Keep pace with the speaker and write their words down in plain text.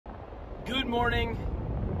Good morning.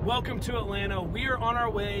 Welcome to Atlanta. We are on our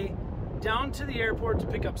way down to the airport to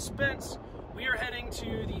pick up Spence. We are heading to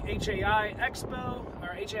the HAI Expo,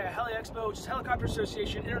 or HAI HeliExpo, which is Helicopter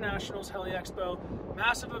Association International's HeliExpo.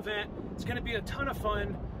 Massive event. It's going to be a ton of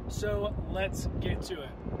fun, so let's get to it.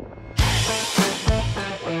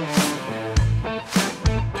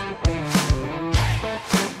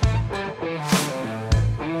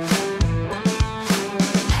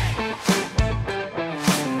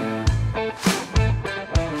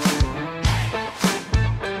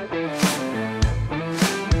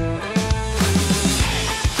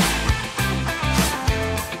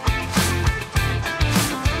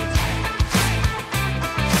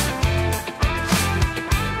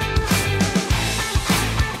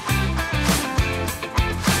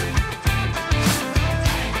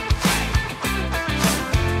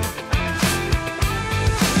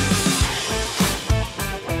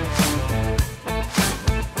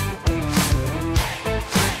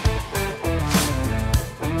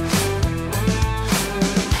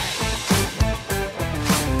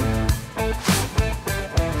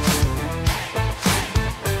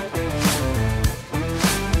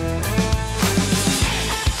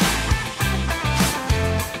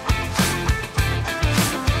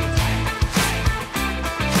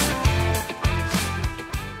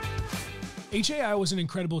 HAI was an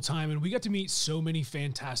incredible time, and we got to meet so many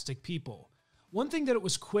fantastic people. One thing that it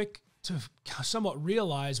was quick to somewhat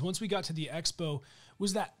realize once we got to the expo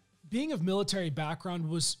was that being of military background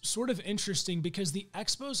was sort of interesting because the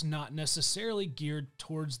expo's not necessarily geared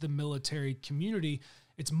towards the military community.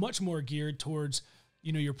 It's much more geared towards,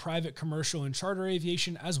 your private, commercial, and charter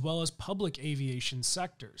aviation, as well as public aviation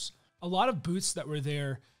sectors. A lot of booths that were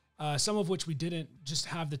there, some of which we didn't just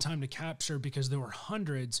have the time to capture because there were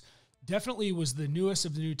hundreds, definitely was the newest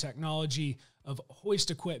of the new technology of hoist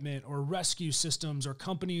equipment or rescue systems or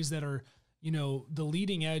companies that are, the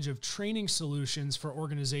leading edge of training solutions for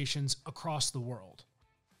organizations across the world.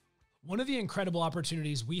 One of the incredible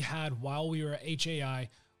opportunities we had while we were at HAI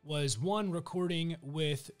was one, recording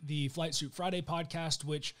with the Flight Suit Friday podcast,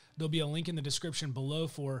 which there'll be a link in the description below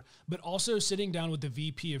for, but also sitting down with the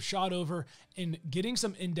VP of SHOTOVER and getting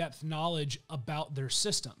some in-depth knowledge about their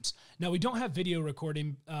systems. Now, we don't have video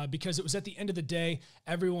recording because it was at the end of the day,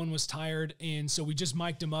 everyone was tired, and so we just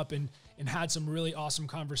mic'd them up and had some really awesome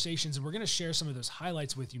conversations, and we're going to share some of those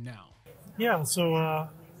highlights with you now. Yeah, so,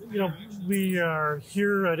 we are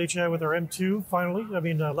here at HAI with our M2 finally. I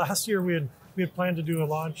mean, last year we had planned to do a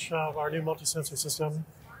launch of our new multi-sensor system.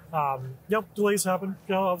 Delays happened.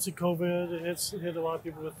 Obviously COVID hit a lot of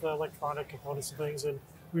people with electronic components and things, and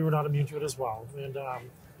we were not immune to it as well. And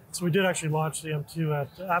so we did actually launch the M2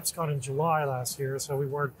 at AppsCon in July last year, so we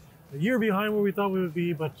weren't a year behind where we thought we would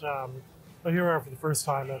be, but here we are for the first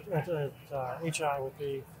time at HAI with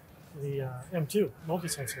the M2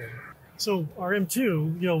 multi-sensor. So our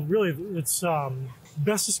M2, really, it's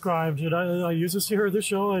best described, and I use this here at this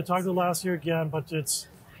show. I talked about it last year again, but it's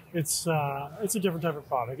a different type of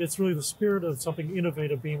product. It's really the spirit of something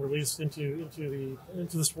innovative being released into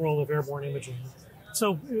this world of airborne imaging.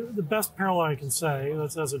 So the best parallel I can say,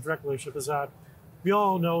 that has a direct relationship, is that we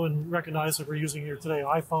all know and recognize that we're using here today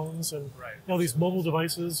iPhones and these mobile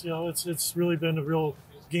devices. It's really been a real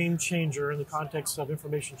game changer in the context of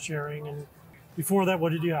information sharing. And before that,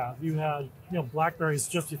 what did you have? You had Blackberries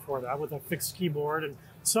just before that with a fixed keyboard and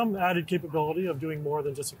some added capability of doing more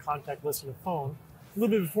than just a contact list and a phone. A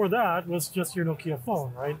little bit before that was just your Nokia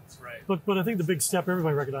phone, right? Right. But I think the big step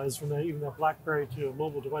everybody recognized from even that Blackberry to a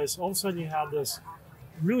mobile device, all of a sudden you had this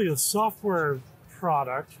really a software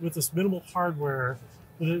product with this minimal hardware,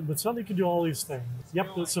 but something could do all these things. Yep,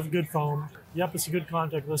 it's a good phone. Yep, it's a good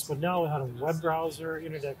contact list, but now it had a web browser,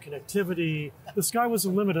 internet connectivity. The sky was the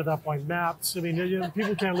limit at that point. Maps. I mean,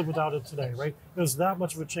 people can't live without it today, right? It was that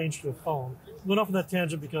much of a change to a phone. Went off on that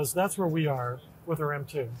tangent because that's where we are with our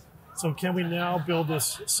M2. So can we now build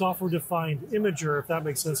this software-defined imager, if that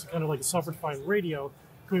makes sense, kind of like a software-defined radio?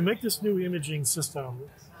 Can we make this new imaging system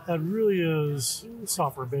that really is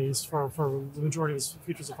software-based for the majority of its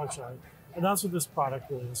features and functionality? And that's what this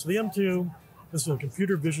product really is. So the M2 is a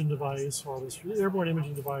computer vision device, or this airborne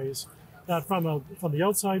imaging device, that from the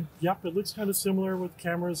outside, yep, it looks kind of similar with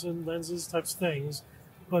cameras and lenses types things,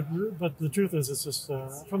 but the truth is, it's just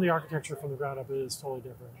from the architecture, from the ground up, it is totally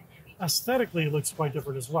different. Aesthetically, it looks quite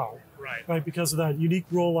different as well, right? Because of that unique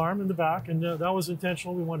roll arm in the back, and that was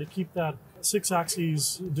intentional. We wanted to keep that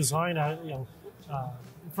 6-axis design,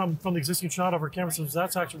 from the existing SHOTOVER camera systems.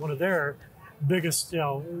 That's actually one of their biggest,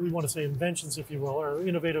 we want to say inventions, if you will, or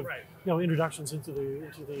innovative, introductions into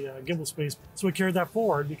the gimbal space. So we carried that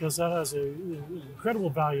forward because that has an incredible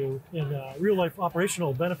value in real life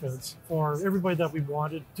operational benefits for everybody that we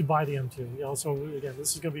wanted to buy the M2. So again,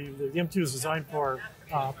 this is going to be, the M2 is designed for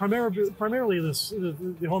primarily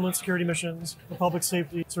the homeland security missions, the public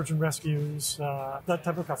safety, search and rescues, that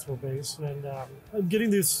type of customer base, and getting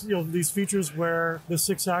these features where the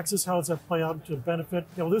 6-axis, how does that play out to benefit?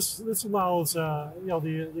 This allows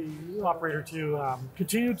the operator to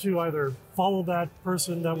continue to either follow that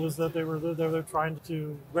person that they're trying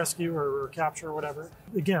to rescue or capture or whatever.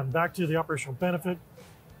 Again, back to the operational benefit.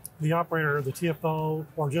 The operator, the TFO,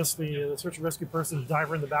 or just the search and rescue person,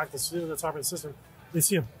 diver in the back that's operating the system, they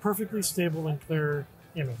see a perfectly stable and clear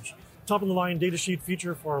image. Top of the line data sheet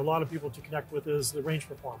feature for a lot of people to connect with is the range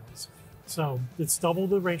performance. So it's double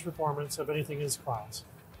the range performance of anything in its class.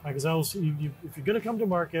 Because if you're going to come to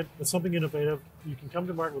market with something innovative, you can come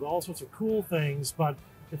to market with all sorts of cool things, but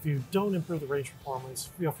if you don't improve the range performance,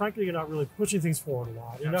 frankly, you're not really pushing things forward a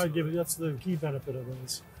lot. You're not giving, that's the key benefit of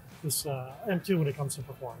this M2 when it comes to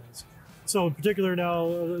performance. So in particular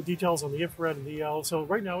now, details on the infrared and the EL. So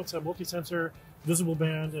right now it's a multi-sensor visible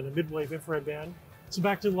band and a mid-wave infrared band. So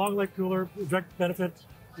back to long life cooler, direct benefit.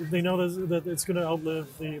 They know that it's going to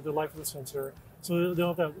outlive the life of the sensor, so they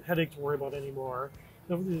don't have that headache to worry about anymore.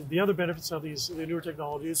 The other benefits of the newer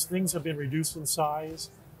technologies, things have been reduced in size,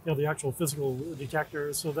 the actual physical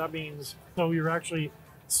detectors. So that means, you're actually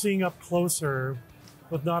seeing up closer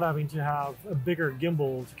with not having to have a bigger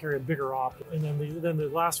gimbal to carry a bigger optic. And then the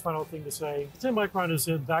last final thing to say, 10 micron is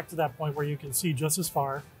back to that point where you can see just as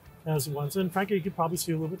far as once, and frankly, you could probably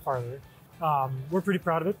see a little bit farther. We're pretty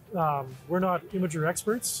proud of it. We're not imager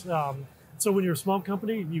experts. So when you're a small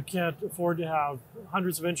company, you can't afford to have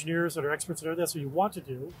hundreds of engineers that are experts in everything. That's what you want to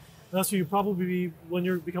do. And that's what you probably be when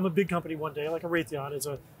you become a big company one day, like a Raytheon is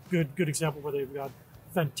a good example where they've got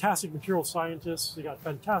fantastic material scientists, they got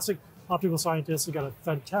fantastic optical scientists, they got a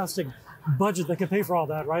fantastic budget that can pay for all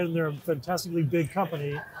that, right? And they're a fantastically big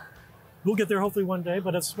company. We'll get there hopefully one day,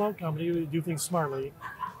 but as a small company, we do things smartly.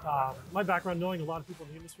 My background, knowing a lot of people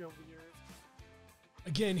in the industry over the years.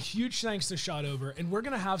 Again, huge thanks to SHOTOVER, and we're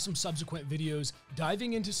going to have some subsequent videos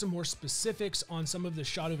diving into some more specifics on some of the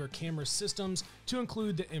SHOTOVER camera systems to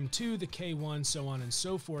include the M2, the K1, so on and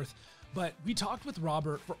so forth. But we talked with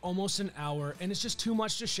Robert for almost an hour, and it's just too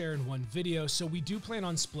much to share in one video, so we do plan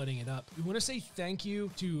on splitting it up. We want to say thank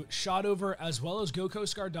you to SHOTOVER as well as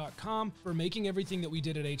GoCoastGuard.com for making everything that we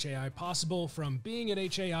did at HAI possible, from being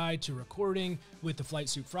at HAI to recording with the Flight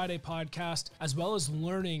Suit Friday podcast, as well as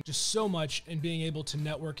learning just so much and being able to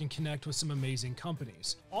network and connect with some amazing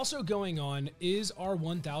companies. Also going on is our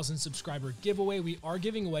 1,000 subscriber giveaway. We are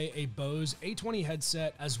giving away a Bose A20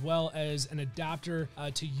 headset as well as an adapter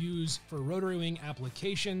to use for rotary wing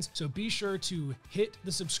applications. So be sure to hit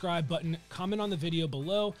the subscribe button, comment on the video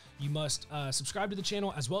below. You must subscribe to the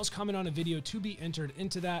channel as well as comment on a video to be entered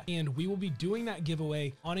into that. And we will be doing that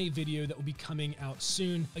giveaway on a video that will be coming out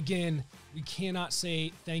soon. Again, we cannot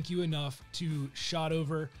say thank you enough to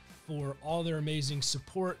SHOTOVER for all their amazing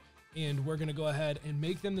support. And we're going to go ahead and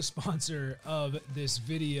make them the sponsor of this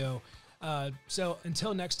video. So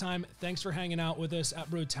until next time, thanks for hanging out with us at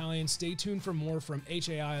Brotallion. Stay tuned for more from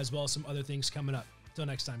HAI as well as some other things coming up. Until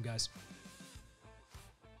next time, guys.